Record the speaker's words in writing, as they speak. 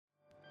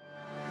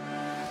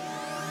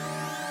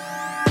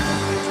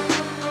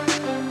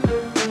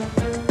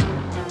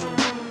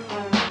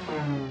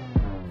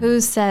Who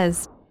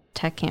says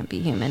tech can't be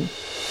human?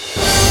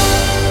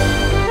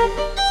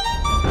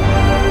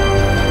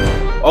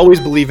 Always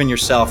believe in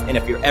yourself, and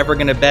if you're ever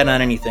going to bet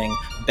on anything,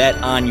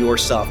 bet on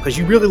yourself, because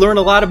you really learn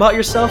a lot about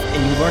yourself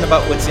and you learn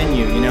about what's in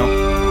you, you know?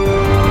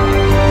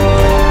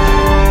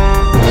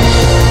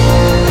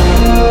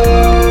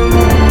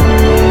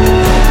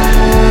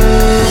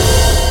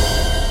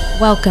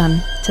 Welcome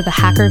to the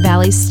Hacker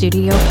Valley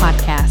Studio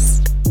podcast.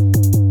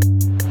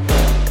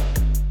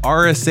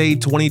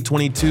 RSA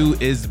 2022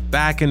 is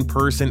back in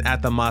person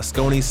at the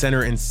Moscone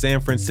Center in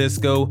San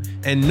Francisco,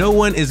 and no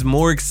one is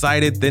more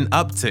excited than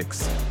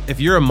Uptycs.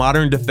 If you're a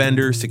modern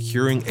defender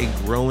securing a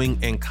growing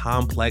and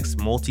complex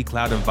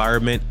multi-cloud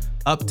environment,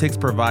 Uptycs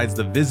provides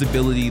the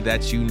visibility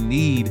that you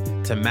need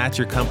to match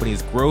your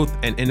company's growth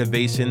and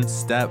innovation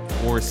step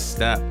for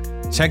step.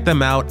 Check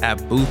them out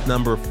at booth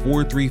number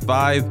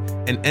 435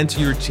 and enter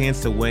your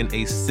chance to win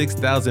a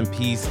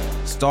 6,000-piece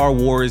Star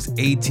Wars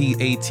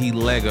AT-AT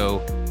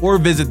Lego, or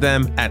visit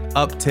them at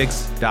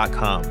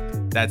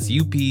uptycs.com. That's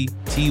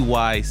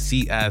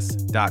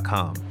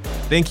UPTYCS.com.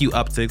 Thank you,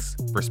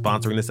 Uptycs, for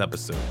sponsoring this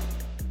episode.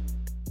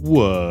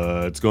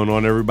 What's going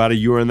on, everybody?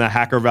 You are in the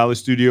Hacker Valley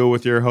Studio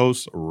with your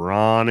hosts,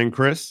 Ron and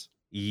Chris.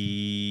 Yes,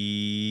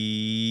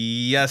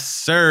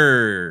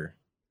 sir.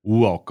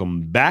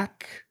 Welcome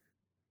back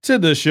to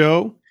the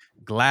show.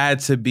 Glad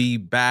to be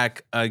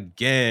back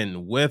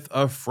again with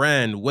a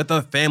friend, with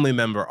a family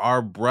member.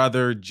 Our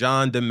brother,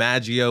 John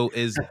DiMaggio,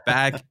 is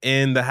back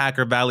in the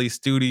Hacker Valley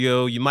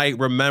Studio. You might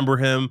remember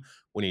him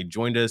when he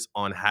joined us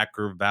on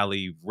Hacker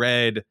Valley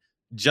Red.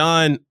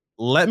 John,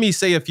 let me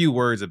say a few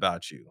words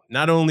about you.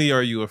 Not only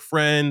are you a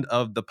friend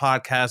of the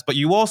podcast, but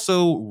you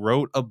also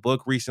wrote a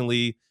book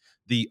recently,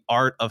 The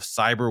Art of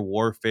Cyber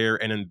Warfare,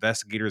 an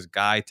investigator's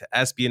guide to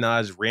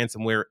espionage,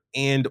 ransomware,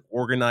 and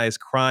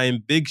organized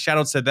crime. Big shout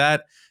out to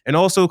that. And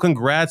also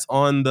congrats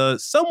on the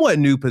somewhat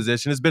new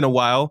position. It's been a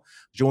while,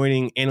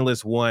 joining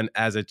Analyst One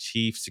as a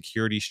chief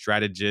security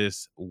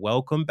strategist.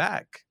 Welcome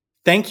back.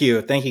 Thank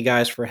you. Thank you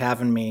guys for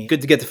having me.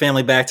 Good to get the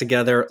family back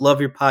together. Love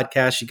your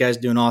podcast. You guys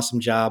do an awesome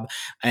job,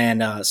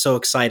 and so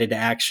excited to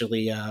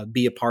actually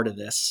be a part of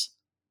this.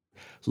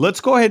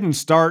 Let's go ahead and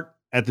start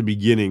at the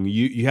beginning.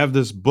 You have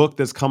this book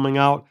that's coming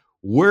out.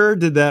 Where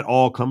did that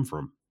all come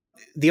from?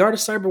 The Art of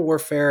Cyber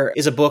Warfare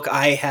is a book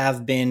I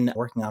have been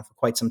working on for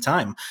quite some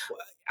time.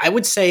 I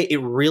would say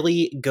it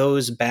really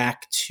goes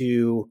back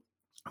to,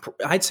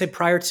 I'd say,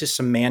 prior to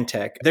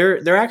Symantec.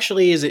 There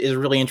actually is a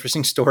really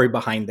interesting story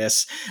behind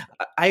this.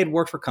 I had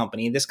worked for a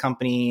company. This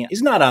company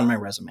is not on my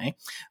resume.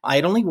 I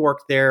had only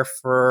worked there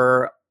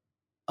for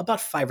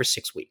about 5 or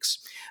 6 weeks.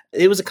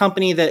 It was a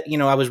company that,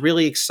 I was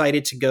really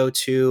excited to go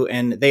to,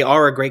 and they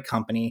are a great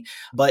company.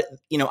 But,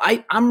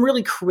 I'm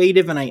really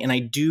creative, and I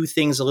do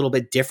things a little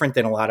bit different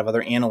than a lot of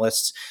other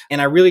analysts.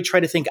 And I really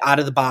try to think out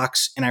of the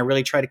box, and I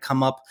really try to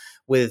come up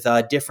with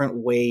different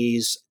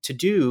ways to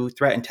do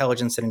threat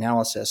intelligence and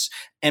analysis.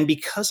 And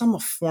because I'm a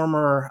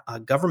former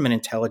government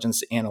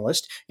intelligence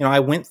analyst,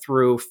 I went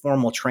through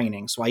formal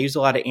training. So I used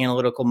a lot of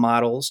analytical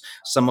models,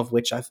 some of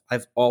which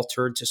I've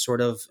altered to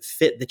sort of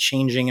fit the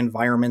changing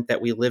environment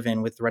that we live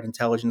in with threat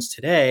intelligence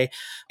today.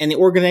 And the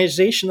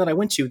organization that I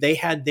went to, they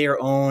had their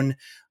own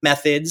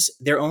methods,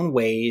 their own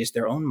ways,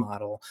 their own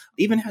model,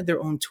 even had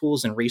their own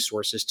tools and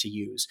resources to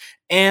use.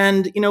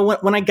 And,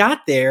 when I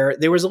got there,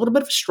 there was a little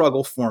bit of a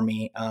struggle for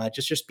me,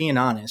 just being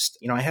honest.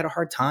 I had a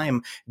hard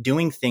time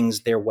doing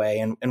things their way.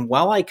 And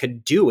while I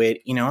could do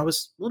it, I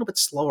was a little bit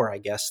slower, I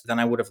guess, than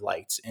I would have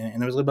liked.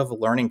 And there was a little bit of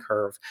a learning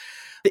curve.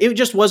 It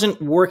just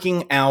wasn't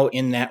working out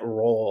in that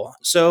role.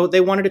 So they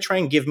wanted to try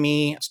and give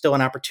me still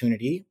an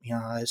opportunity.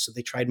 So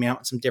they tried me out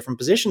in some different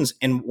positions.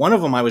 And one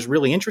of them I was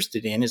really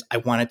interested in is I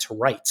wanted to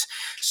write.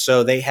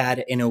 So they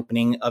had an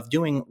opening of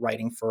doing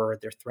writing for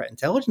their threat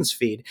intelligence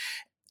feed.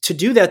 To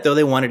do that, though,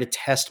 they wanted to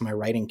test my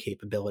writing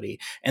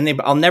capability.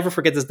 And I'll never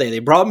forget this day. They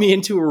brought me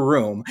into a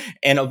room,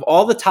 and of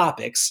all the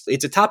topics,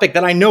 it's a topic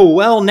that I know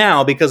well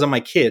now because of my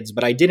kids,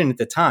 but I didn't at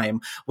the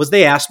time, was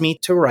they asked me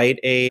to write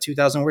a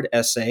 2,000-word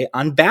essay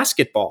on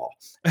basketball.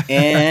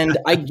 And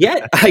I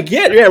get,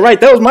 yeah,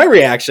 right. That was my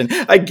reaction.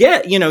 I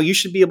get, you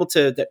should be able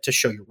to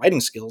show your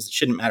writing skills. It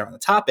shouldn't matter on the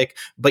topic.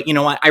 But,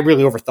 I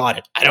really overthought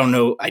it. I don't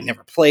know. I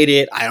never played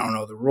it. I don't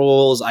know the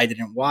rules. I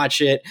didn't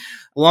watch it.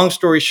 Long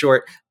story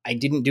short, I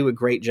didn't do a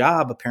great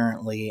job,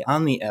 apparently,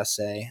 on the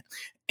essay.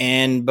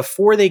 And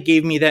before they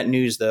gave me that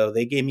news, though,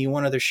 they gave me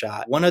one other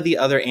shot. One of the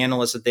other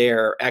analysts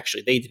there,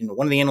 actually, they didn't.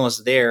 One of the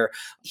analysts there,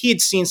 he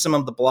had seen some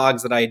of the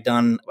blogs that I had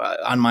done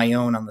on my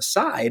own on the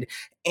side.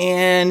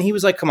 And he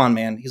was like, come on,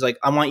 man. He's like,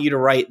 I want you to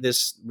write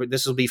this.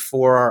 This will be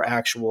for our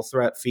actual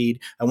threat feed.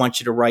 I want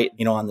you to write,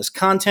 on this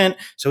content.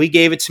 So he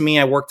gave it to me.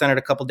 I worked on it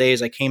a couple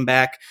days. I came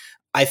back.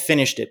 I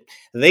finished it.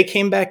 They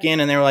came back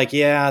in and they were like,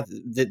 yeah,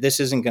 this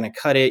isn't going to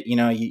cut it.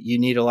 You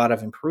need a lot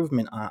of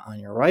improvement on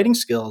your writing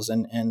skills.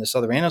 And this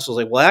other analyst was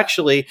like, well,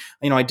 actually,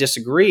 I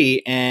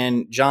disagree.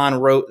 And John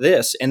wrote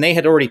this. And they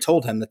had already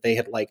told him that they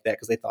had liked that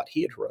because they thought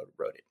he had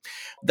wrote it.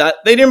 That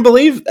they didn't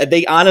believe.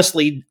 They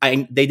honestly,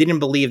 they didn't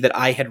believe that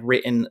I had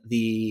written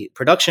the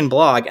production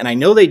blog. And I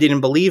know they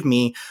didn't believe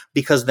me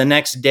because the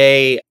next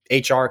day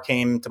HR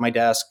came to my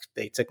desk.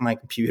 They took my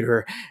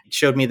computer,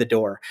 showed me the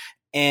door.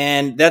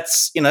 And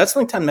that's the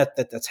only time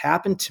that's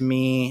happened to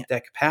me,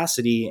 that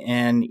capacity.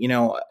 And,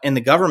 in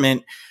the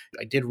government,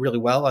 I did really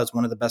well. I was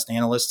one of the best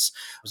analysts.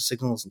 I was a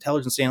signals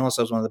intelligence analyst.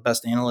 I was one of the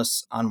best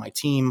analysts on my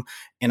team.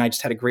 And I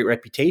just had a great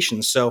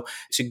reputation. So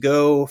to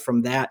go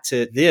from that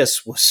to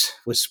this was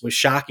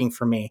shocking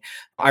for me.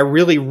 I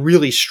really,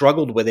 really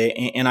struggled with it.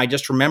 And I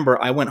just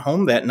remember I went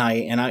home that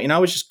night and I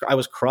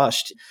was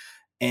crushed.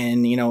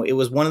 And, it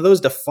was one of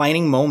those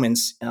defining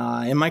moments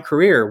in my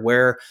career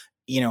where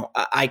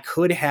I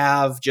could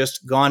have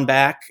just gone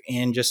back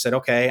and just said,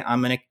 okay,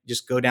 I'm going to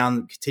just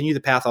continue the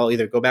path. I'll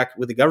either go back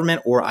with the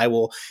government or I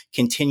will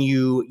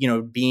continue,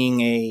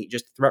 being a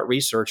just threat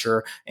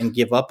researcher and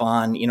give up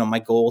on, my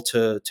goal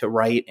to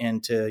write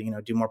and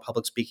to, do more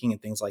public speaking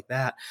and things like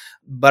that.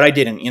 But I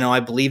didn't. I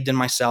believed in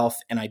myself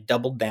and I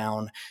doubled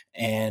down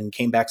and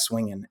came back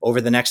swinging.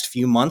 Over the next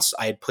few months,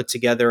 I had put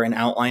together an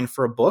outline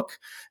for a book.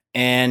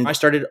 And I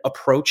started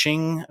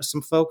approaching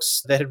some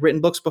folks that had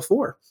written books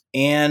before.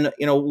 And,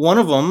 one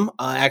of them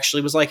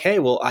actually was like, hey,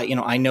 well,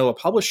 I know a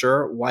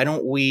publisher. Why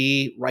don't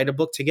we write a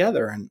book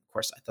together? And of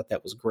course, I thought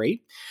that was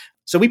great.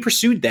 So we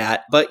pursued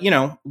that, but,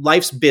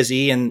 life's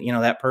busy and,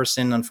 that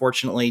person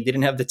unfortunately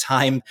didn't have the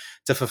time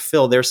to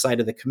fulfill their side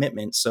of the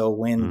commitment. So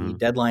when the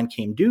deadline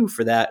came due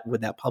for that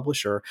with that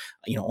publisher,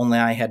 only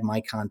I had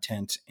my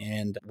content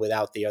and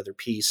without the other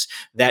piece,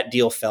 that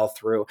deal fell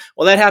through.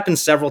 Well, that happened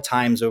several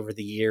times over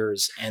the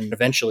years. And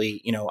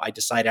eventually, I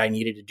decided I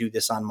needed to do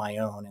this on my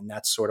own. And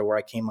that's sort of where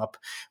I came up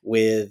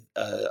with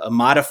a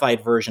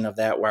modified version of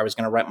that, where I was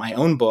going to write my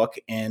own book.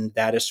 And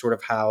that is sort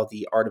of how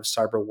The Art of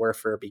Cyber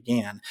Warfare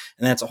began.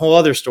 And that's a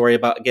whole other story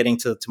about getting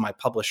to my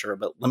publisher,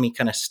 but let me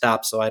kind of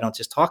stop so I don't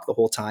just talk the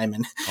whole time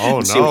and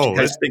see what you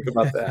guys think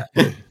about that.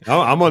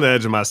 I'm on the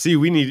edge of my seat.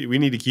 We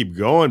need to keep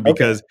going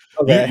because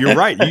you're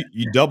right.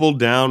 You doubled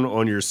down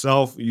on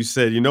yourself. You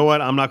said, you know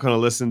what? I'm not going to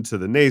listen to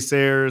the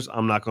naysayers.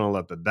 I'm not going to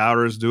let the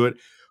doubters do it.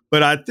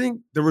 But I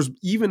think there was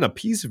even a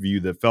piece of you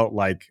that felt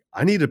like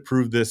I need to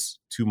prove this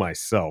to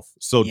myself.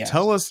 So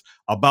Tell us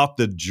about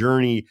the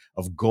journey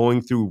of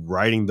going through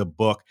writing the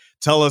book.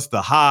 Tell us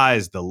the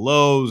highs, the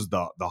lows,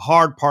 the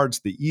hard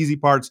parts, the easy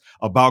parts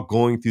about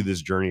going through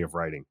this journey of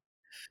writing.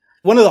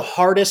 One of the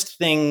hardest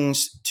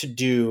things to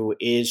do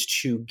is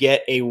to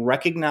get a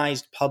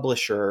recognized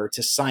publisher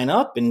to sign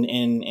up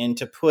and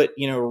to put,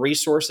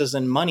 resources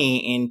and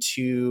money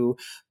into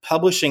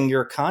publishing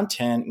your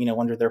content,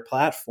 under their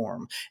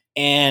platform.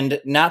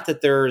 And not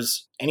that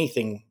there's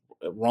anything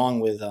wrong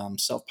with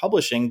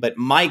self-publishing, but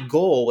my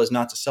goal was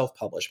not to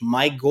self-publish.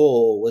 My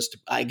goal was to,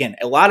 again,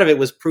 a lot of it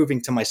was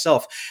proving to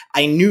myself.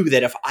 I knew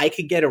that if I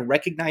could get a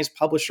recognized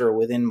publisher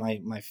within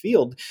my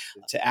field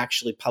to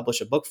actually publish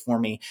a book for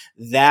me,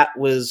 that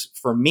was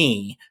for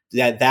me,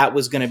 that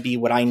was going to be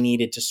what I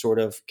needed to sort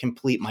of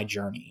complete my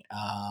journey.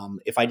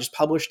 If I just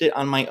published it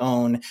on my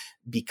own,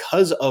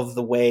 because of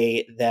the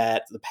way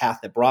that the path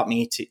that brought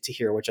me to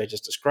here, which I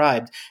just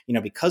described,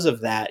 because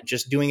of that,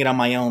 just doing it on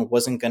my own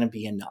wasn't going to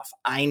be enough.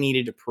 I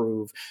needed to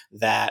prove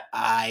that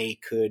I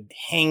could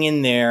hang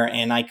in there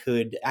and I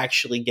could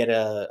actually get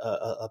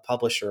a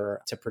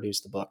publisher to produce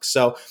the book.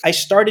 So I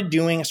started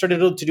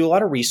to do a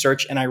lot of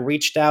research, and I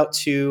reached out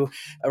to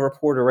a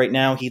reporter. Right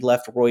now, he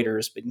left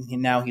Reuters, but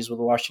now he's with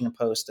the Washington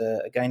Post,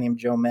 a guy named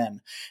Joe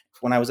Men.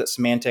 When I was at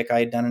Symantec, I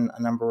had done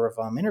a number of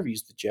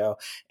interviews with Joe,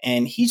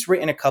 and he's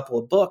written a couple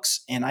of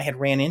books, and I had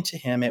ran into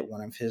him at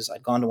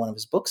I'd gone to one of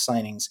his book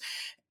signings,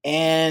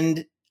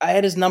 and I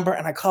had his number,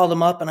 and I called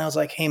him up and I was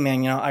like, hey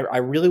man, I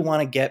really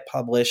want to get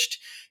published.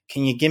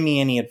 Can you give me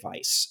any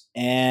advice?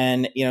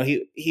 And,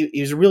 he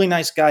was a really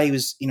nice guy. He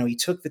was, he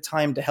took the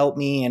time to help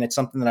me, and it's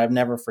something that I've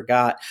never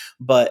forgot.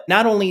 But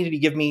not only did he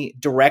give me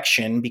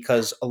direction,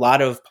 because a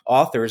lot of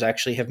authors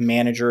actually have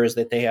managers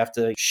that they have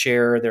to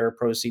share their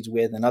proceeds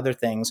with and other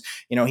things.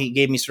 He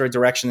gave me sort of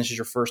direction. This is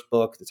your first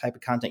book, the type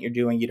of content you're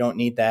doing, you don't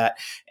need that.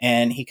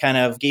 And he kind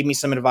of gave me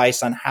some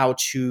advice on how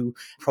to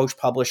approach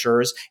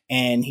publishers.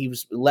 And he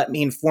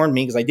informed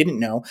me, because I didn't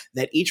know,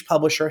 that each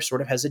publisher sort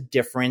of has a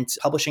different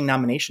publishing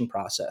nomination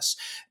process,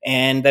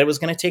 and that it was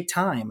going to take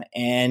time.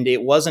 And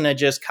it wasn't a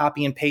just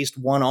copy and paste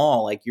one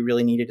all, like you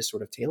really needed to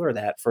sort of tailor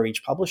that for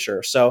each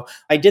publisher. So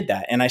I did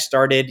that. And I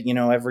started,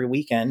 every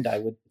weekend I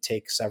would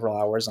take several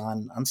hours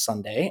on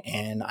Sunday,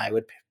 and I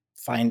would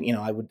find,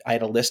 I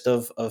had a list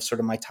of sort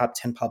of my top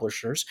 10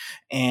 publishers,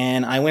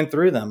 and I went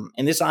through them.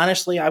 And this,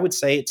 honestly, I would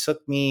say it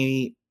took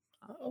me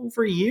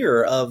over a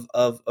year of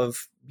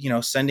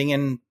sending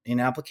in in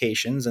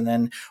applications and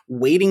then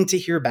waiting to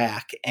hear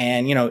back.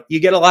 And, you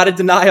get a lot of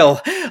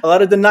denial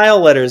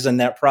letters in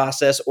that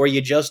process, or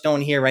you just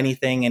don't hear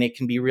anything, and it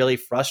can be really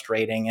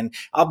frustrating. And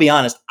I'll be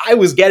honest, I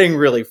was getting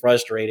really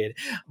frustrated,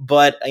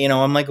 but,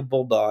 I'm like a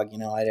bulldog,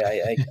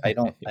 I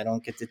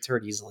don't get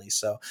deterred easily.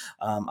 So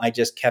I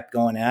just kept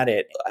going at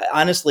it.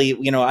 Honestly,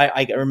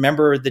 I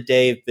remember the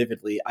day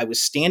vividly. I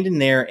was standing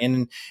there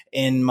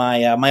in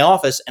my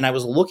office, and I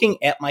was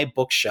looking at my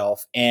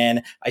bookshelf,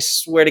 and I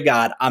swear to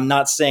God, I'm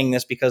not saying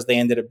this because they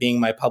ended up being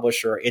my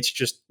publisher. It's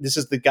just, this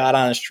is the God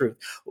honest truth.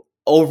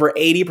 Over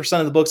 80%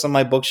 of the books on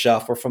my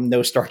bookshelf were from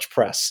No Starch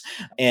Press.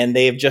 And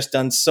they've just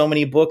done so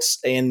many books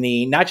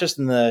not just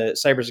in the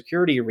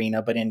cybersecurity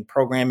arena, but in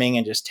programming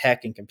and just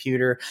tech and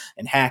computer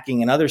and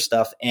hacking and other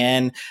stuff.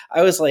 And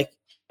I was like,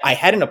 I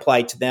hadn't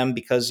applied to them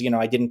because,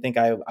 I didn't think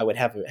I would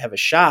have a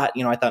shot.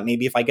 I thought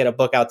maybe if I get a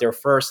book out there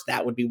first,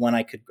 that would be one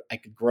I could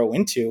grow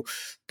into.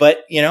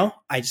 But,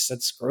 I just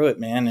said, screw it,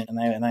 man.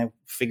 And I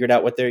figured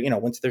out what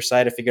went to their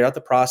site. I figured out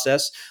the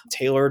process,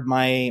 tailored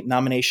my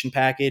nomination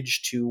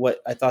package to what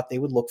I thought they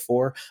would look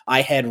for. I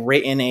had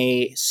written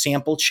a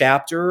sample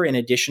chapter in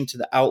addition to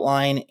the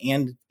outline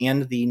and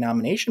the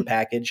nomination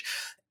package.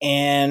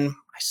 And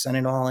I sent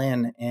it all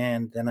in,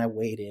 and then I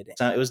waited.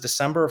 So it was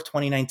December of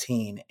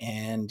 2019.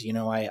 And,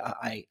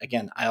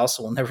 I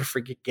also will never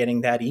forget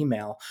getting that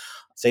email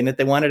saying that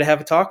they wanted to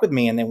have a talk with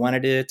me and they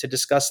wanted to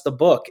discuss the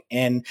book.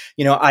 And,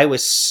 I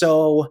was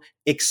so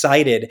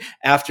excited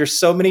after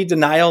so many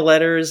denial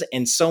letters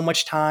and so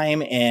much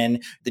time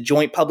and the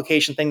joint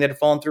publication thing that had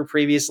fallen through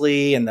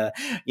previously, and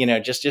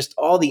the, just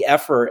all the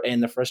effort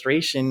and the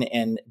frustration,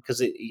 and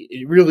because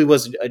it really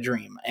was a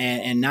dream,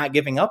 and not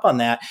giving up on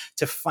that,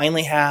 to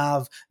finally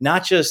have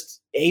not just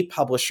a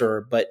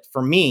publisher, but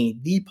for me,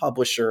 the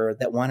publisher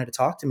that wanted to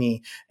talk to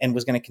me and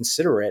was going to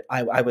consider it.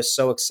 I was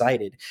so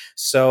excited.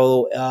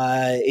 So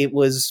it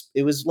was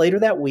later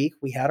that week.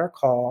 We had our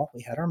call,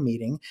 we had our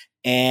meeting,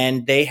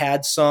 and they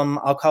had some,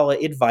 I'll call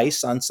it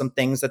advice on some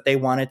things that they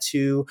wanted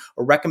to,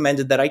 or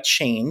recommended that I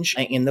change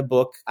in the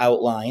book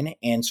outline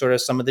and sort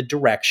of some of the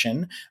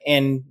direction.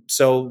 And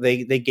so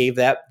they gave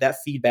that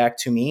feedback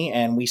to me,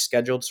 and we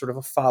scheduled sort of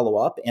a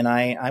follow-up, and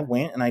I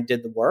went and I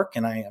did the work,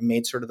 and I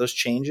made sort of those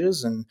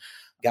changes and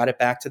got it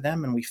back to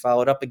them, and we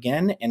followed up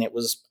again. And it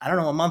was, I don't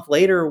know, a month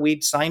later,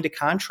 we'd signed a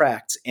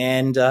contract.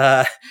 And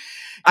I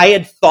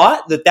had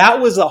thought that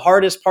was the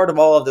hardest part of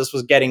all of this,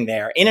 was getting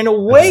there. And in a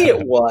way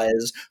it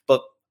was,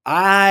 but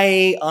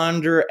I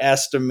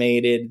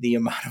underestimated the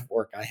amount of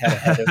work I had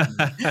ahead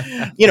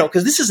of me,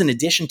 because this is in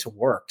addition to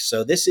work.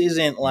 So this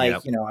isn't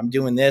like, I'm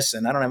doing this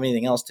and I don't have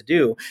anything else to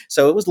do.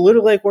 So it was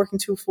literally like working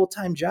 2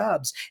 full-time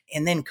jobs.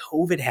 And then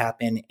COVID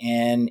happened.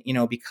 And,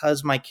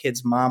 because my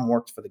kid's mom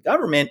worked for the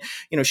government,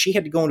 she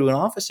had to go into an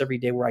office every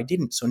day where I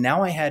didn't. So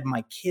now I had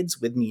my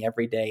kids with me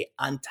every day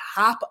on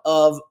top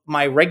of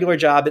my regular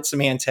job at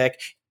Symantec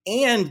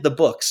and the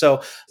book.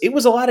 So it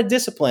was a lot of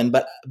discipline,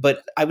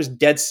 but I was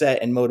dead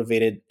set and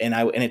motivated, and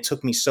it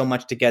took me so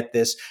much to get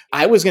this.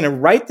 I was going to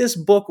write this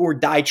book or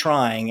die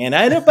trying, and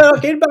it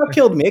about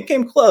killed me. It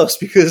came close,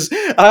 because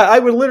I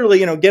would literally,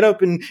 get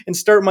up and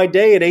start my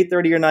day at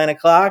 8:30 or 9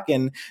 o'clock,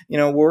 and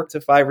work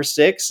to 5 or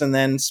 6, and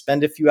then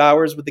spend a few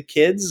hours with the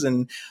kids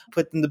and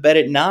put them to bed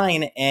at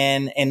 9,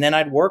 and then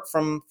I'd work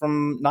from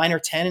 9 or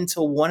 10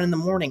 until 1 in the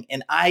morning.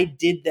 And I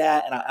did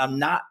that,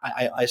 and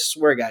I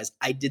swear, guys,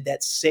 I did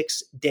that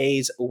 6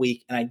 days a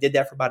week, and I did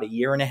that for about a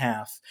year and a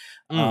half.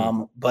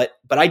 But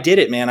I did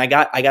it, man. I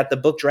got the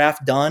book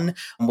draft done.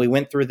 We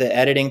went through the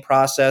editing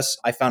process.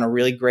 I found a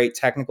really great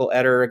technical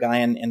editor, a guy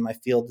in my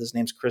field. His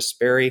name's Chris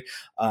Sperry,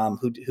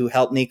 who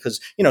helped me, because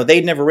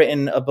they'd never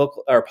written a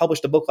book or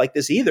published a book like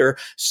this either.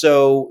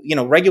 So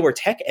regular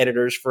tech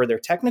editors for their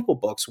technical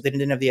books, they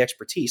didn't have the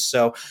expertise.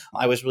 So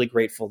I was really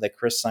grateful that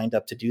Chris signed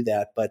up to do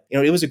that. But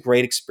it was a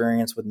great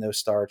experience with No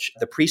Starch.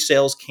 The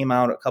pre-sales came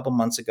out a couple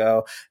months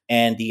ago,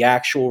 and the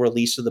actual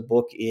release of the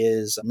book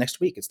is next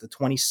week. It's the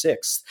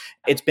 26th.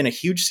 It's been a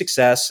huge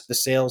success. The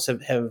sales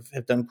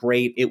have done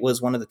great. It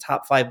was one of the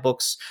top 5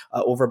 books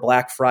over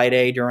Black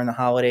Friday during the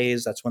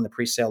holidays. That's when the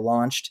pre-sale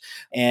launched.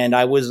 And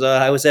I was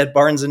at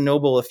Barnes &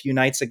 Noble a few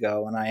nights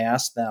ago, and I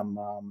asked them,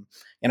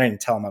 and I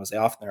didn't tell them I was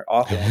off there.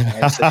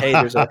 I said, hey,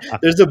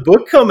 there's a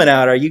book coming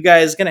out. Are you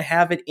guys going to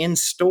have it in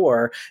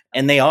store?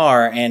 And they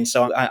are. And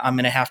so I'm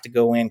going to have to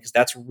go in, because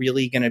that's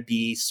really going to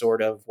be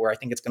sort of where I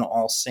think it's going to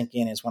all sink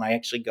in, is when I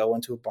actually go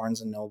into a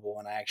Barnes & Noble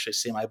and I actually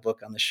see my book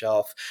on the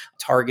shelf.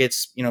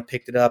 Target's,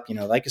 picked it up.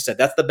 Like I said,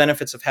 that's the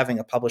benefits of having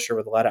a publisher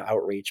with a lot of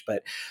outreach.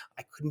 But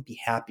I couldn't be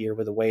happier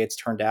with the way it's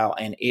turned out.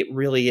 And it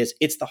really is.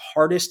 It's the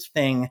hardest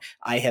thing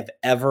I have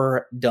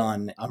ever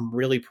done. I'm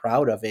really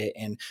proud of it.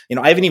 And,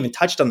 I haven't even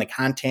touched on the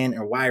content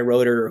or why I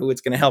wrote it or who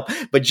it's going to help.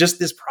 But just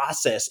this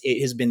process,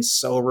 it has been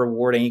so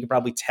rewarding. You can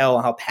probably tell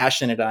how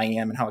passionate I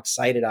am and how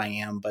excited I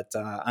am. But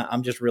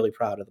I'm just really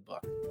proud of the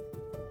book.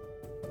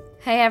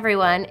 Hey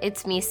everyone,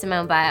 it's me,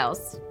 Simone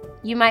Biles.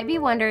 You might be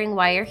wondering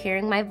why you're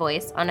hearing my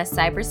voice on a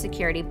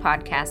cybersecurity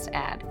podcast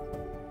ad.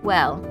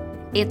 Well,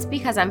 it's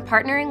because I'm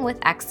partnering with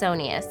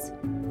Axonius.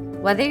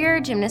 Whether you're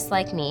a gymnast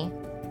like me,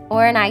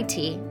 or an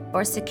IT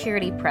or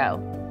security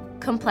pro,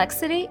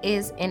 complexity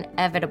is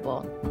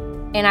inevitable.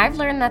 And I've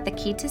learned that the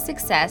key to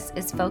success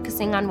is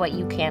focusing on what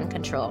you can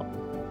control.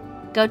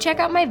 Go check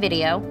out my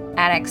video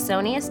at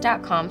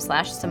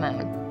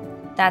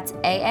axonius.com/Simone. That's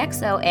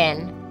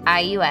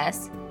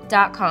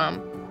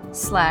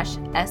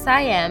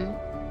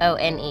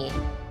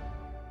axonius.com/SIMONE.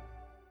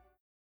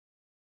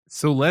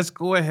 So let's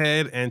go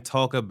ahead and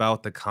talk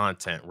about the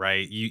content,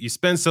 right? You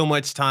spend so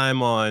much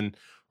time on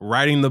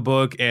writing the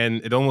book,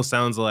 and it almost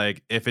sounds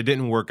like if it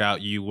didn't work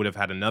out, you would have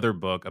had another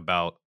book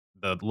about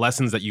the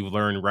lessons that you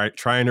learned, right?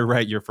 Trying to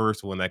write your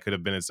first one that could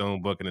have been its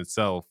own book in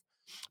itself.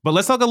 But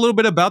let's talk a little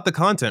bit about the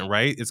content,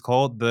 right? It's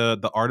called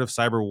the Art of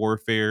Cyber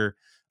Warfare.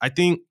 I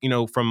think,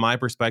 from my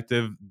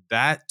perspective,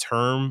 that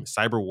term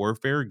cyber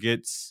warfare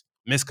gets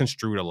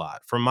misconstrued a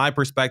lot. From my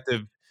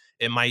perspective,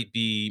 it might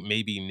be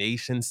maybe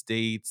nation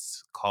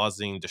states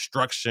causing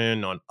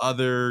destruction on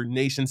other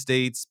nation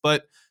states.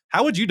 But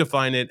how would you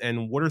define it?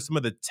 And what are some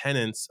of the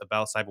tenets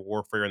about cyber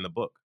warfare in the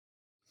book?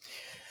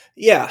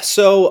 Yeah.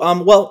 So,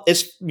 well,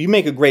 you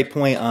make a great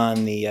point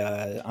on the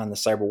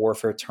cyber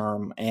warfare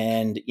term,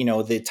 and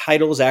the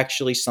title is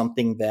actually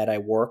something that I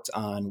worked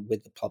on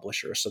with the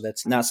publisher. So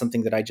that's not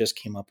something that I just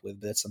came up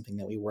with. That's something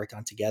that we worked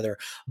on together.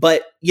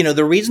 But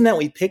the reason that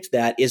we picked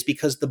that is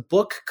because the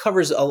book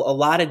covers a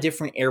lot of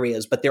different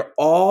areas, but they're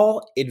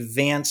all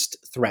advanced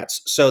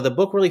threats. So the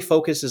book really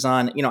focuses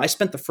on, I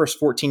spent the first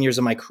 14 years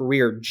of my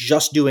career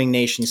just doing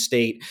nation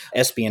state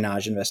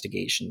espionage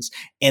investigations,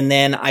 and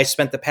then I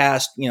spent the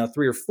past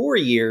 3 or 4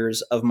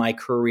 years of my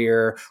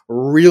career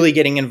really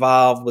getting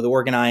involved with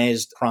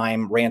organized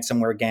crime,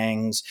 ransomware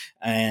gangs,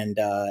 and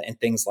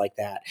things like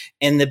that.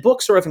 And the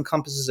book sort of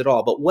encompasses it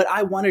all. But what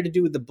I wanted to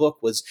do with the book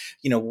was,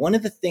 one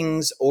of the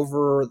things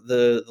over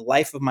the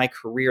life of my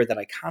career that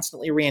I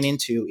constantly ran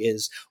into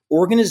is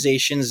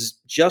organizations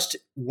just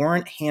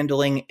weren't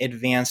handling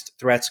advanced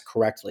threats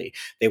correctly.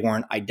 They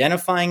weren't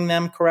identifying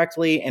them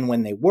correctly. And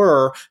when they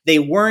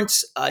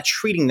weren't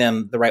treating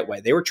them the right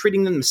way. They were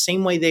treating them the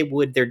same way they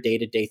would their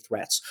day-to-day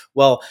threats.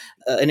 Well,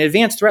 an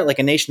advanced threat like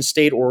a nation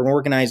state or an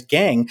organized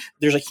gang,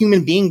 there's a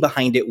human being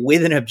behind it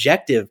with an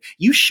objective.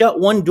 You shut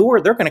one door,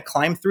 they're going to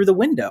climb through the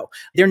window.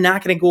 They're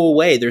not going to go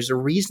away. There's a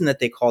reason that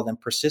they call them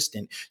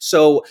persistent.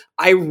 So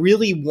I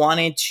really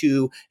wanted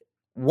to,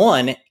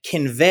 one,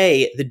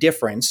 convey the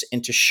difference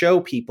and to show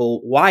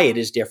people why it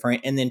is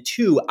different. And then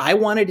two, I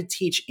wanted to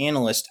teach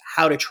analysts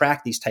how to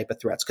track these type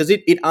of threats, because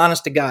it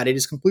honest to God, it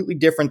is completely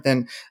different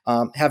than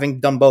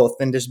having done both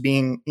than just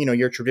being,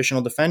 your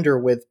traditional defender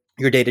with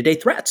your day-to-day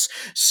threats.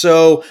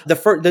 So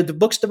the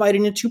book's divided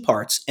into two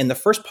parts. And the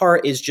first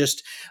part is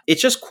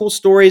it's just cool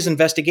stories,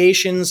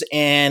 investigations,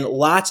 and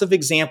lots of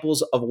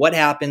examples of what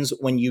happens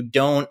when you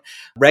don't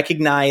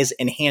recognize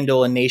and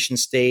handle a nation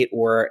state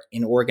or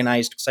an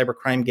organized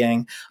cybercrime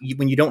gang,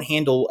 when you don't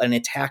handle an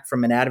attack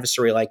from an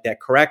adversary like that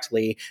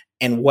correctly,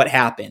 and what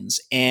happens.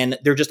 And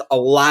there are just a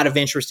lot of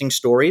interesting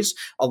stories.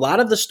 A lot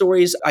of the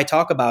stories I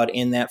talk about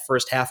in that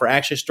first half are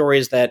actually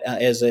stories that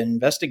as an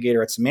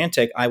investigator at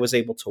Symantec, I was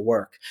able to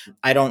work.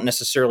 I don't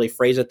necessarily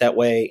phrase it that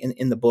way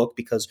in the book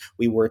because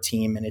we were a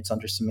team and it's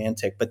under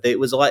Symantec, but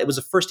it was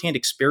a firsthand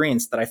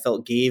experience that I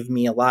felt gave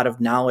me a lot of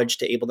knowledge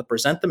to able to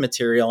present the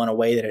material in a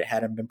way that it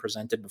hadn't been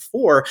presented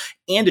before,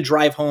 and to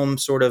drive home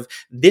sort of,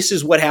 this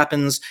is what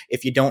happens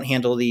if you don't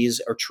handle these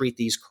or treat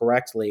these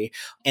correctly.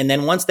 And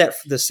then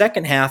the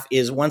second half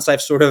is once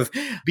I've sort of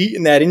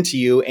beaten that into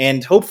you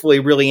and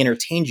hopefully really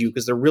entertained you,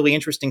 because they're really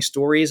interesting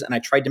stories. And I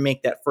tried to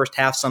make that first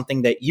half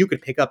something that you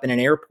could pick up in an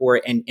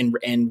airport and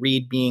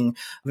read,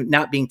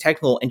 not being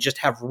technical, and just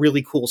have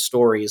really cool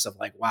stories of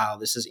like, wow,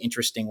 this is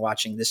interesting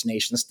watching this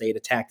nation state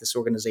attack this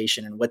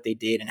organization and what they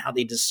did and how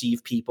they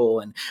deceive people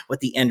and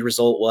what the end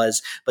result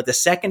was. But the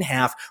second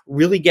half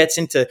really gets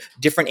into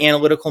different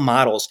analytical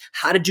models,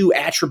 how to do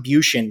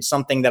attribution,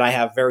 something that I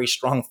have very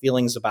strong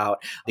feelings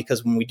about,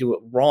 because when we do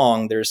it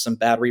wrong, there's some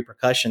bad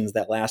repercussions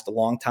that last a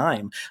long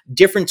time.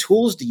 Different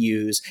tools to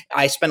use.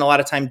 I spent a lot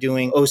of time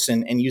doing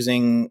OSINT and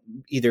using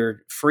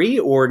either free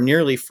or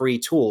nearly free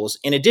tools,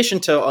 in addition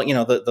to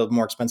the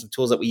more expensive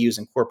tools that we use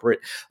in corporate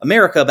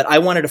America. But I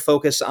wanted to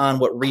focus on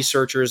what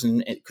researchers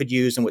could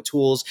use and what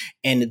tools,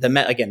 and the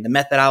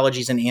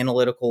methodologies and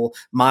analytical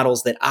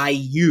models that I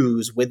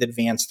use with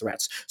advanced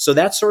threats. So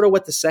that's sort of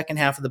what the second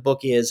half of the book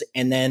is.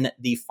 And then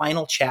the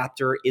final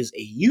chapter is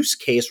a use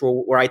case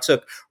where I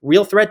took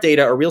real threat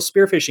data or real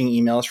spear phishing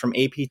emails from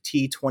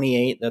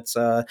APT28, that's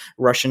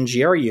Russian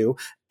GRU,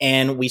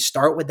 and we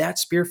start with that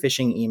spear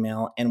phishing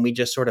email, and we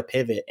just sort of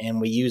pivot, and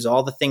we use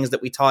all the things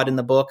that we taught in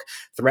the book: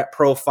 threat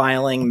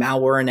profiling,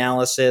 malware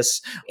analysis,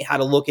 how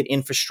to look at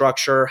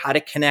infrastructure, how to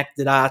connect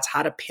the dots,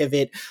 how to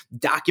pivot,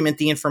 document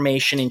the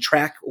information, and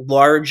track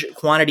large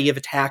quantity of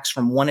attacks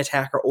from one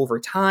attacker over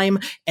time,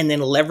 and then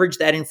leverage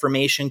that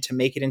information to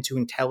make it into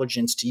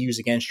intelligence to use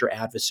against your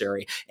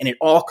adversary. And it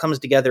all comes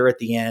together at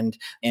the end.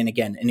 And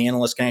again, an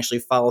analyst can actually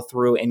follow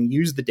through and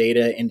use the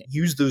data and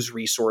use those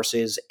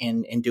resources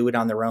and do it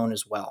on their own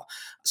as well. well.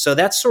 So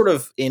that's sort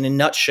of in a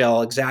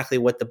nutshell exactly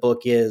what the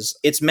book is.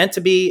 It's meant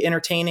to be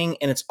entertaining,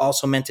 and it's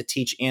also meant to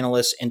teach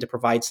analysts and to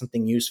provide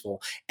something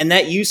useful. And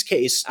that use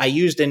case I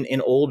used in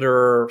an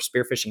older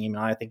spearphishing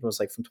email, I think it was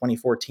like from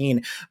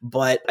 2014,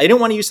 but I didn't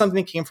want to use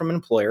something that came from an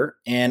employer,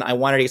 and I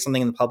wanted to get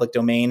something in the public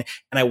domain,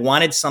 and I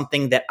wanted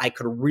something that I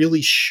could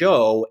really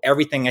show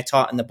everything I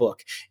taught in the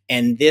book.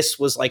 And this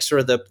was like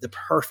sort of the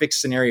perfect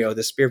scenario,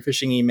 the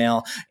spearphishing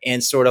email,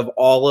 and sort of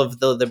all of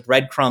the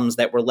breadcrumbs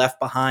that were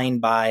left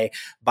behind by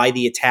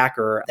the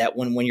attacker, that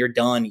when you're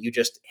done, you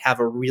just have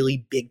a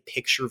really big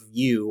picture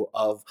view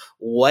of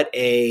what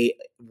a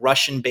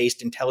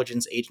Russian-based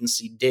intelligence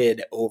agency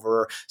did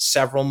over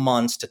several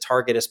months to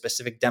target a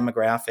specific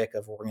demographic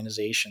of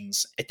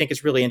organizations. I think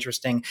it's really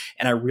interesting,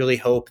 and I really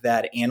hope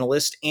that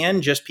analysts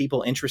and just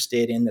people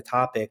interested in the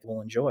topic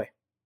will enjoy.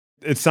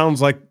 It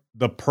sounds like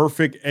the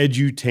perfect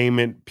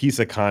edutainment piece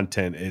of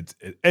content. It's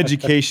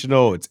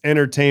educational, it's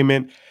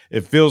entertainment.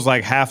 It feels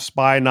like half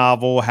spy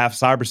novel, half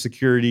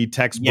cybersecurity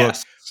textbook,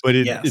 Yes. but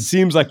it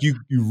seems like you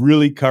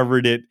really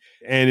covered it.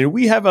 And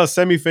we have a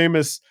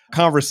semi-famous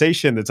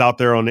conversation that's out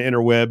there on the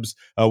interwebs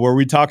where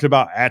we talked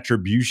about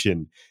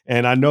attribution.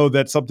 And I know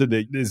that's something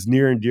that is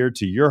near and dear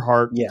to your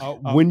heart. Yeah.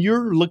 When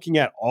you're looking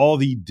at all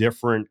the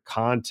different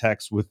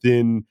contexts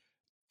within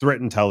threat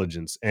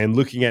intelligence and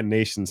looking at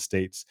nation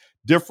states,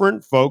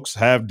 different folks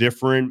have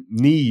different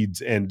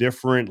needs and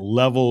different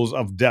levels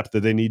of depth that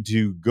they need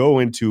to go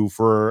into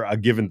for a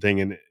given thing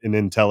in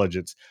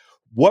intelligence.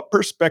 What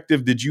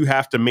perspective did you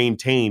have to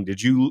maintain?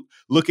 Did you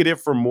look at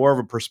it from more of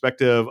a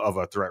perspective of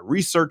a threat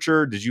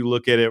researcher? Did you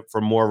look at it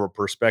from more of a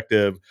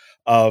perspective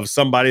of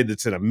somebody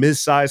that's in a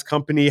mid-sized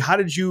company? How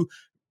did you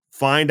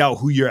find out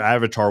who your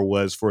avatar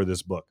was for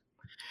this book?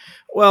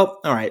 Well,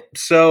 all right.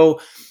 So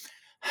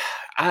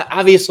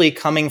obviously,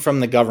 coming from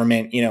the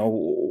government,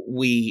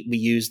 we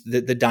use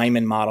the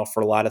diamond model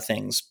for a lot of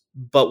things.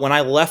 But when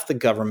I left the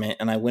government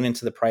and I went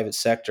into the private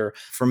sector,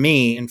 for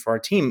me and for our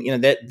team,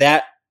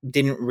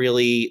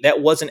 that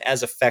wasn't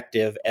as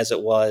effective as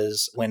it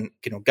was when,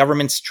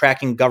 governments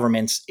tracking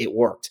governments, it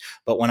worked.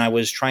 But when I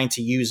was trying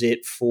to use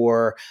it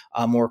for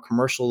more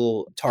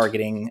commercial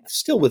targeting,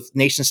 still with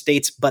nation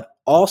states, but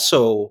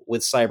also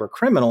with cyber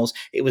criminals,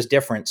 it was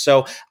different.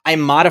 So I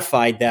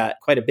modified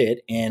that quite a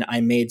bit, and I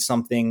made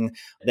something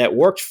that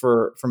worked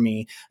for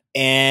me.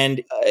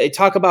 And I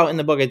talk about in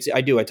the book,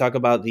 I talk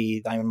about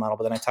the diamond model,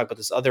 but then I talk about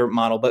this other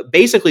model. But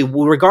basically,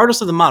 regardless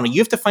of the model, you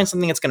have to find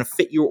something that's going to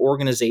fit your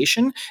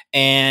organization.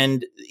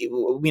 And,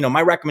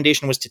 my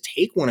recommendation was to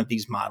take one of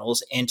these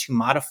models and to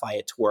modify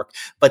it to work.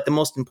 But the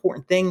most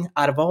important thing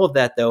out of all of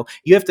that, though,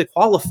 you have to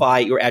qualify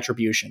your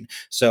attribution.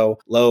 So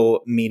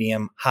low,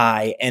 medium,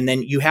 high, and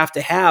then you have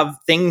to have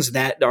things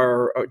that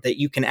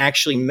you can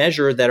actually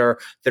measure that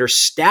are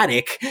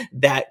static,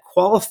 that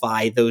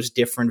qualify those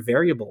different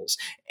variables.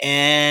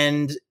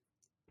 And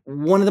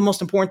one of the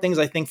most important things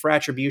I think for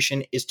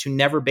attribution is to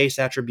never base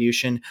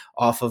attribution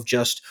off of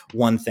just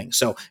one thing.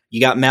 So you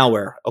got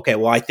malware. Okay,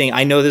 well,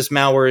 I know this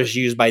malware is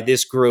used by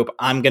this group.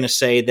 I'm going to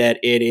say that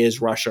it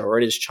is Russia or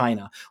it is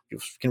China. You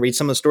can read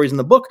some of the stories in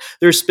the book.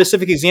 There's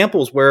specific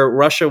examples where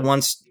Russia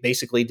once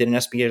basically did an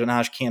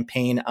espionage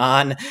campaign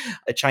on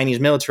a Chinese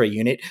military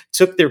unit,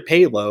 took their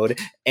payload,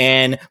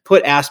 and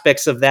put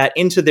aspects of that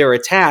into their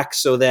attack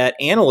so that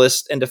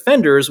analysts and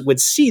defenders would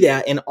see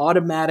that and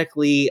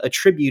automatically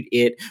attribute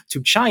it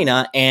to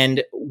China.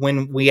 And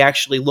when we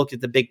actually looked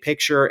at the big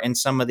picture and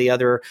some of the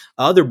other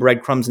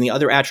breadcrumbs and the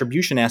other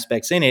attribution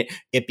aspects in it,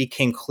 it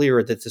became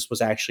clearer that this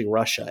was actually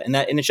Russia. And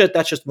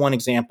that's just one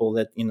example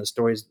that the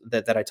stories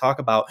that I talk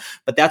about.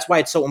 But that's why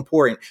it's so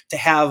important to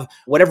have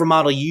whatever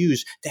model you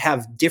use to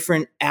have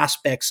different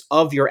aspects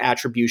of your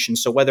attribution.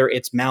 So whether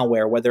it's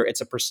malware, whether it's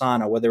a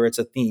persona, whether it's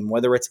a theme,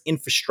 whether it's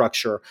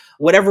infrastructure,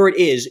 whatever it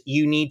is,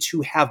 you need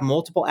to have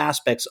multiple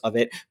aspects of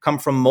it come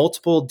from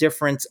multiple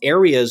different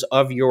areas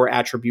of your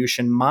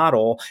attribution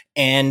model.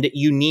 And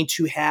you need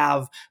to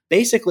have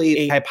basically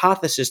a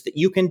hypothesis that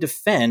you can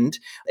defend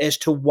as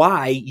to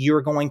why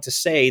you're going to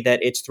say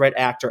that it's threat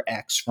actor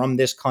X from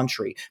this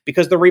country.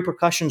 Because the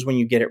repercussions when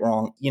you get it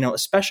wrong,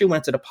 especially when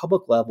it's at a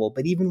public level,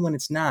 but even when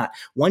it's not,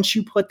 once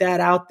you put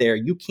that out there,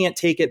 you can't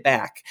take it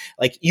back.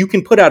 Like, you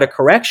can put out a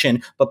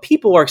correction, but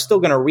people are still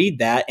going to read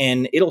that,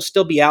 and it'll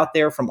still be out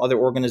there from other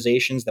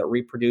organizations that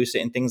reproduce it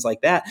and things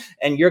like that.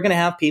 And you're going to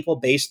have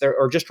people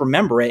just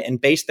remember it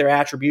and base their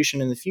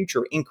attribution in the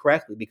future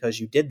incorrectly because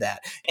you did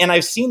that. And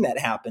I've seen that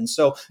happen.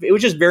 So it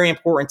was just very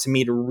important to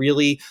me to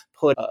really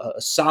put a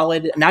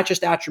solid, not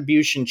just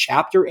attribution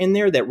chapter in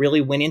there that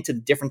really went into the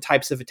different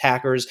types of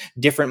attackers,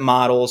 different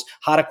models,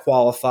 how to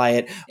qualify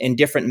it, and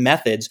different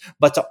methods,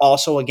 but to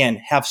also, again,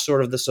 have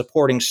sort of the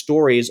supporting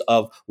stories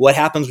of what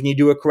happens when you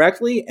do it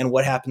correctly and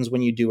what happens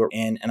when you do it.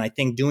 And I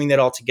think doing that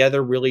all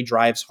together really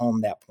drives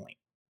home that point.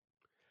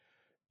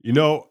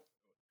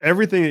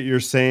 Everything that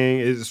you're saying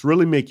is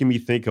really making me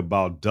think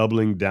about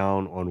doubling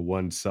down on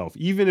oneself.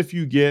 Even if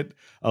you get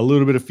a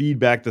little bit of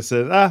feedback that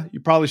says, you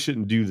probably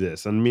shouldn't do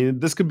this. I mean,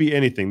 this could be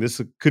anything. This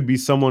could be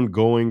someone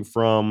going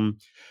from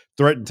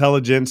threat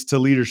intelligence to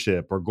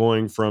leadership, or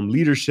going from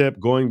leadership,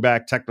 going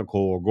back technical,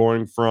 or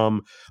going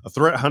from a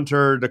threat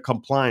hunter to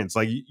compliance.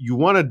 Like you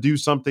want to do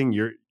something,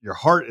 your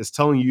heart is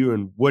telling you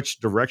in which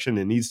direction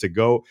it needs to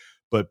go,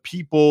 but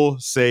people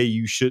say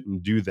you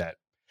shouldn't do that.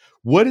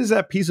 What is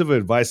that piece of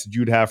advice that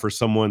you'd have for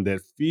someone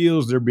that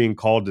feels they're being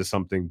called to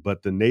something,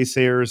 but the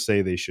naysayers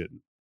say they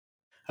shouldn't?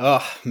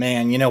 Oh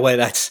man, you know what?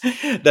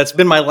 That's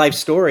been my life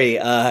story.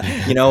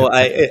 I'm going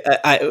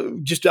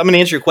to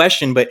answer your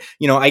question, but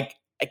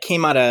I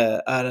came out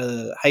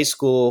of high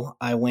school.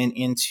 I went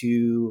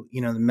into,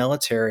 the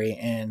military,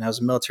 and I was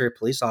a military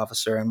police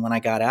officer. And when I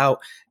got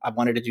out, I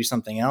wanted to do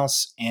something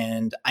else.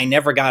 And I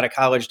never got a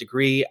college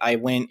degree. I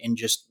went and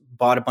just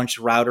bought a bunch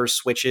of routers,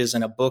 switches,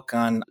 and a book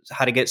on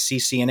how to get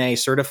CCNA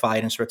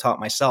certified, and sort of taught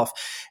myself.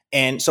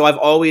 And so I've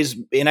always,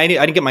 and I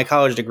didn't get my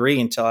college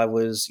degree until I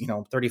was,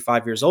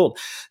 35 years old.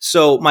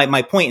 So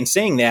my point in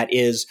saying that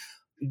is,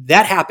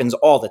 that happens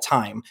all the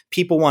time.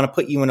 People want to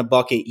put you in a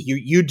bucket.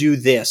 You do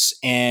this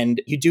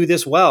and you do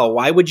this well.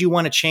 Why would you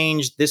want to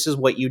change? This is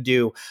what you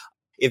do.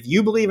 If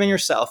you believe in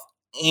yourself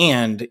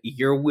and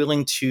you're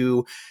willing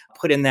to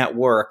put in that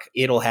work,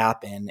 it'll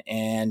happen.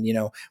 And,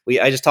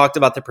 I just talked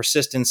about the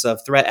persistence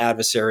of threat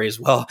adversaries.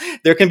 Well,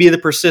 there can be the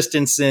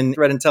persistence in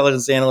threat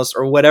intelligence analysts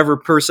or whatever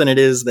person it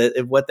is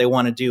that what they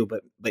want to do.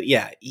 But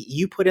yeah,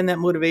 you put in that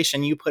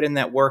motivation, you put in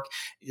that work.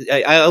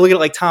 I look at it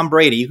like Tom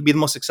Brady. You could be the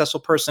most successful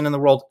person in the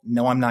world.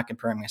 No, I'm not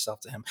comparing myself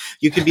to him.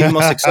 You could be the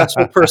most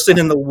successful person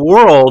in the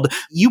world.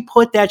 You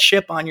put that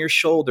chip on your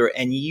shoulder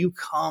and you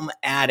come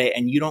at it,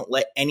 and you don't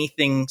let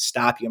anything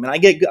stop you. I mean,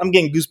 I'm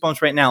getting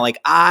goosebumps right now. Like,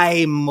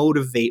 I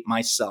motivate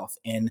myself,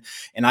 and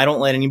I don't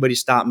let anybody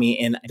stop me.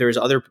 And there's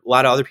a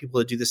lot of other people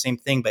that do the same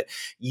thing, but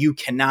you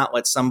cannot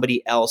let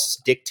somebody else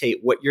dictate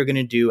what you're going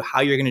to do,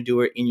 how you're going to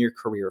do it in your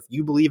career. If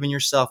you believe in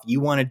yourself, you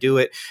want to do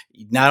it,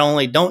 not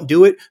only don't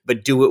do it,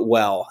 but do it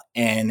well.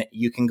 And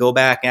you can go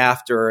back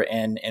after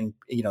and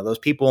those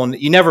people, and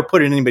you never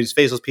put it in anybody's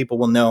face. Those people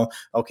will know,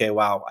 okay,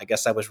 wow, I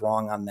guess I was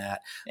wrong on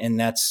that. And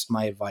that's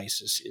my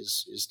advice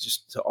is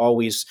just to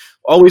always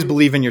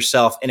believe in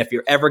yourself. And if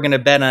you're ever going to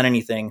bet on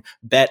anything,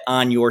 bet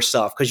on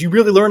yourself, because you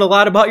really learn a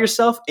lot about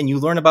yourself, and you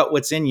learn about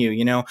what's in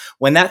you.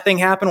 When that thing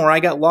happened where I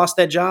lost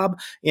that job,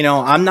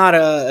 I'm not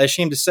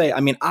ashamed to say,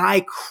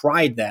 I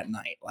cried that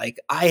night. Like,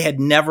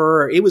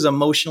 it was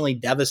emotionally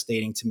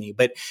devastating to me.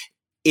 But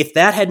if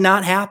that had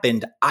not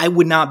happened, I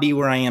would not be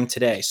where I am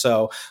today.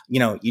 So,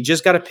 you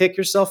just got to pick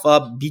yourself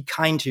up, be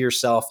kind to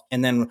yourself,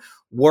 and then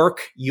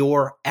work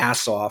your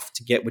ass off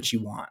to get what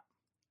you want.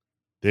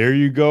 There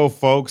you go,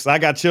 folks. I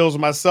got chills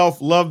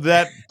myself. Love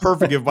that.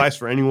 Perfect advice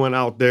for anyone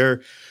out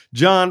there.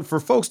 John, for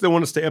folks that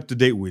want to stay up to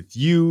date with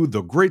you,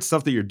 the great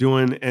stuff that you're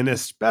doing, and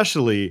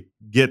especially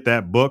get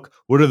that book,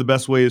 what are the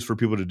best ways for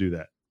people to do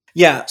that?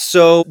 Yeah.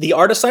 So The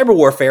Art of Cyber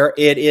Warfare,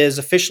 it is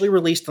officially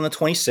released on the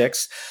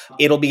 26th.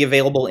 It'll be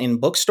available in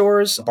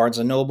bookstores, Barnes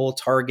 & Noble,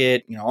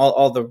 Target, we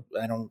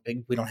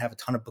don't have a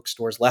ton of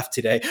bookstores left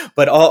today,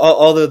 but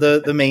all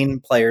the main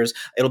players,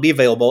 it'll be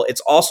available. It's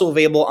also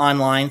available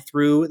online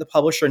through the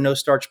publisher No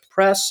Starch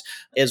Press,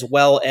 as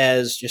well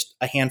as just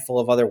a handful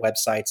of other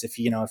websites. If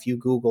you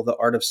Google The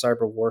Art of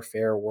Cyber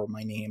Warfare or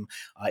my name,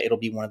 it'll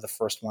be one of the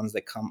first ones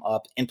that come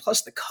up. And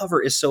plus the cover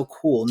is so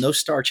cool. No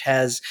Starch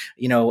has,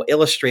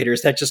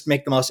 illustrators that just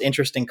make the most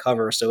interesting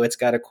cover. So it's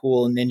got a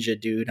cool ninja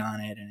dude on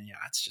it. And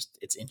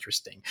it's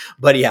interesting.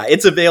 But yeah,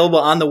 it's available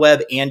on the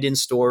web and in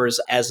stores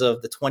as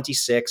of the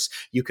 26th.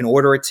 You can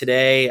order it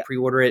today,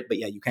 pre-order it. But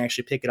yeah, you can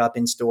actually pick it up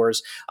in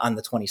stores on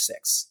the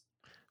 26th.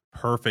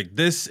 Perfect.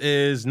 This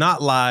is not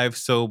live,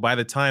 so by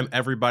the time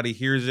everybody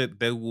hears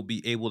it, they will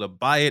be able to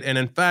buy it. And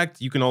in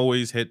fact, you can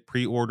always hit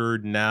pre-order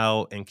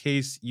now in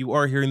case you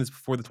are hearing this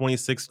before the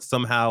 26th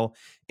somehow.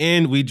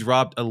 And we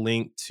dropped a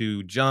link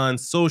to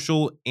John's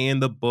social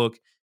and the book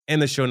in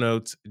the show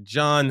notes.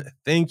 John,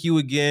 thank you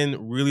again.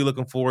 Really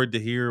looking forward to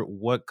hear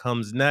what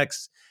comes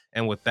next.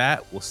 And with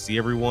that, we'll see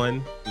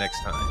everyone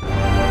next time.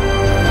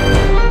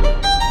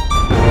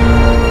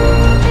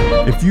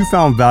 If you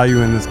found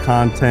value in this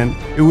content,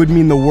 it would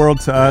mean the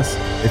world to us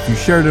if you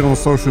shared it on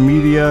social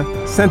media,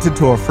 sent it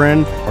to a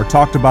friend, or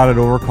talked about it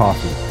over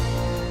coffee.